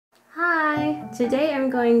Hi! Today I'm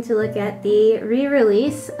going to look at the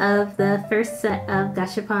re-release of the first set of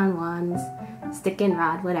Gashapon wands, stick and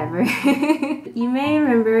rod, whatever. You may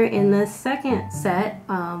remember in the second set,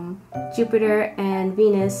 Jupiter and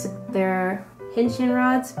Venus, their henshin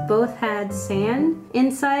rods both had sand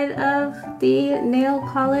inside of the nail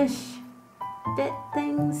polish bit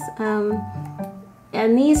things.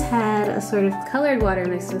 And these had a sort of colored water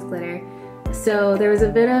mixed with glitter. So there was a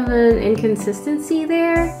bit of an inconsistency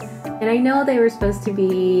there. And I know they were supposed to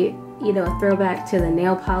be, you know, a throwback to the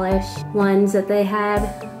nail polish ones that they had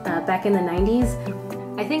back in the 90s.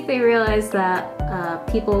 I think they realized that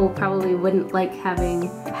people probably wouldn't like having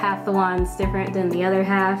half the wands different than the other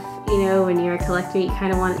half. You know, when you're a collector, you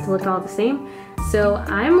kind of want it to look all the same. So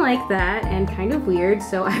I'm like that and kind of weird,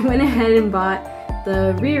 so I went ahead and bought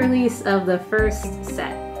the re-release of the first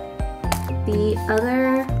set. The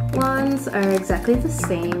other wands are exactly the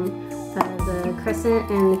same. The crescent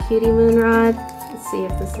and the cutie moon rod. Let's see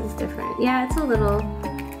if this is different. Yeah, it's a little,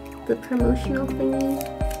 the promotional thingy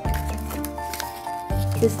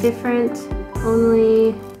is different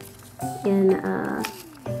only in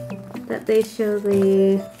that they show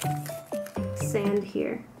the sand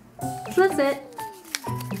here. So that's it.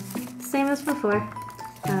 Same as before.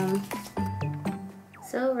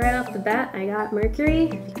 So right off the bat I got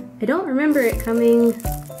Mercury. I don't remember it coming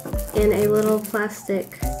in a little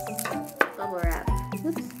plastic bubble wrap.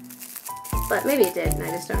 Oops. But maybe it did and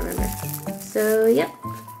I just don't remember. So yep.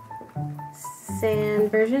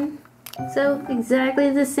 Sand version. So exactly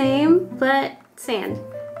the same, but sand.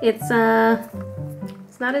 It's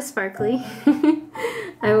not as sparkly.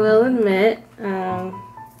 I will admit. I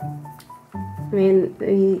mean,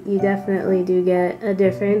 you definitely do get a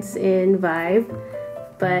difference in vibe,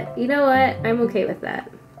 but you know what? I'm okay with that.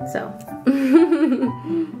 So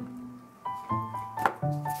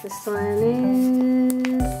this one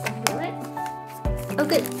is what? Oh,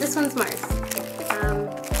 good. This one's Mars.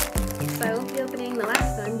 So I won't be opening the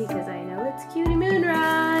last one because I know it's Cutie Moon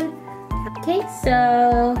Rod. Okay,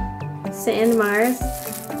 so Sand Mars,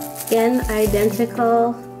 again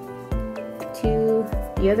identical to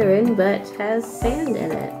the other end, but has sand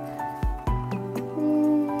in it.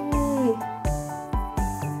 Yay.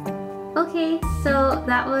 Okay, so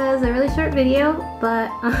that was a really short video, but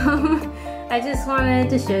I just wanted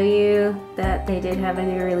to show you that they did have a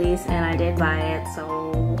new release and I did buy it,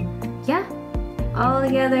 so yeah, all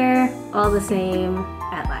together, all the same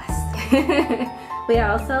at last. But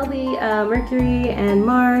yeah, I'll sell the Mercury and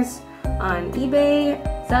Mars on eBay,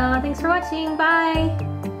 so thanks for watching, bye!